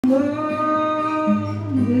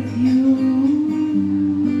alone with you.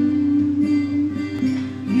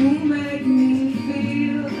 You make me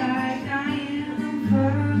feel like I am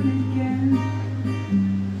born again.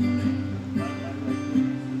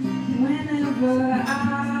 Whenever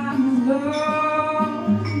I'm alone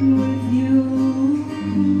with you,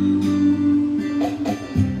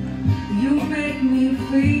 you make me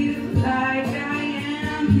feel like I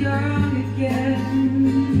am young again.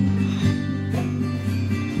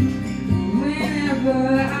 Whenever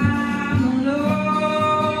I'm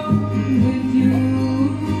alone with you,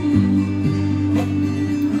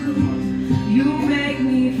 you make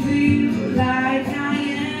me feel like I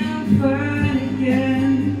am born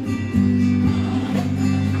again.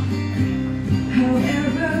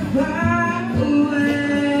 However far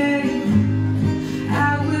away, I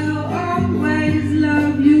will always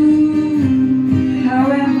love you.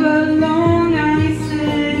 However long I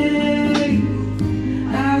stay,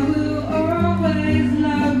 I will always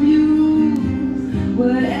love you.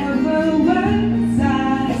 Whatever words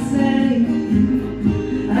I say,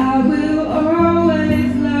 I will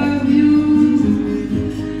always love you.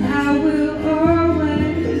 I will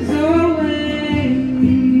always, always.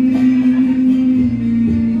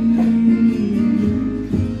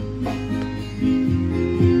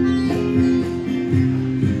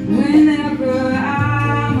 Whenever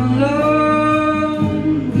I'm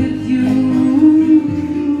alone with you,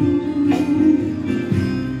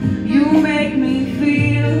 you make me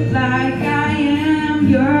feel like I am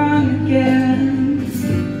young again.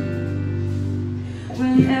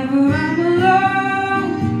 Whenever I'm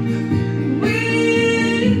alone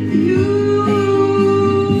with you,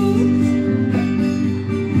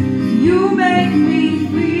 you make me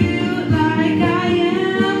feel like I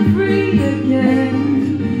am free again.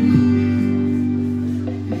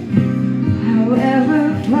 However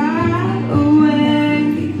far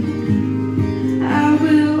away, I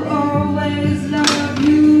will always love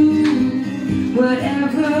you.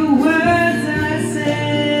 Whatever words I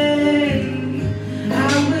say, I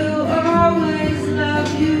will always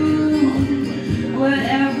love you.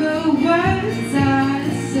 Whatever words I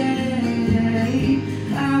say,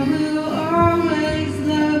 I will always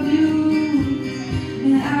love you.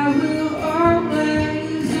 And I will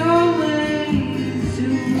always, always do.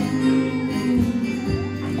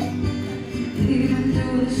 Even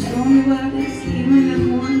through the stormy weathers, even if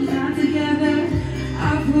we're not together,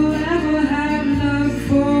 I'll forever have love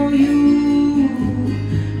for you.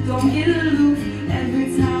 Don't get aloof. Every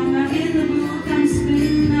time I'm in the booth, I'm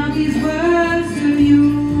spitting out these words to you.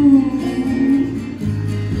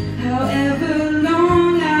 However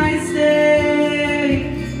long I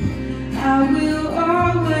stay, I will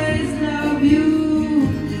always love you.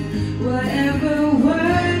 Whatever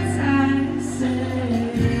words I say,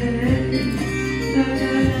 la,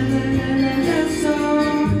 la, la, la, la, la, la, so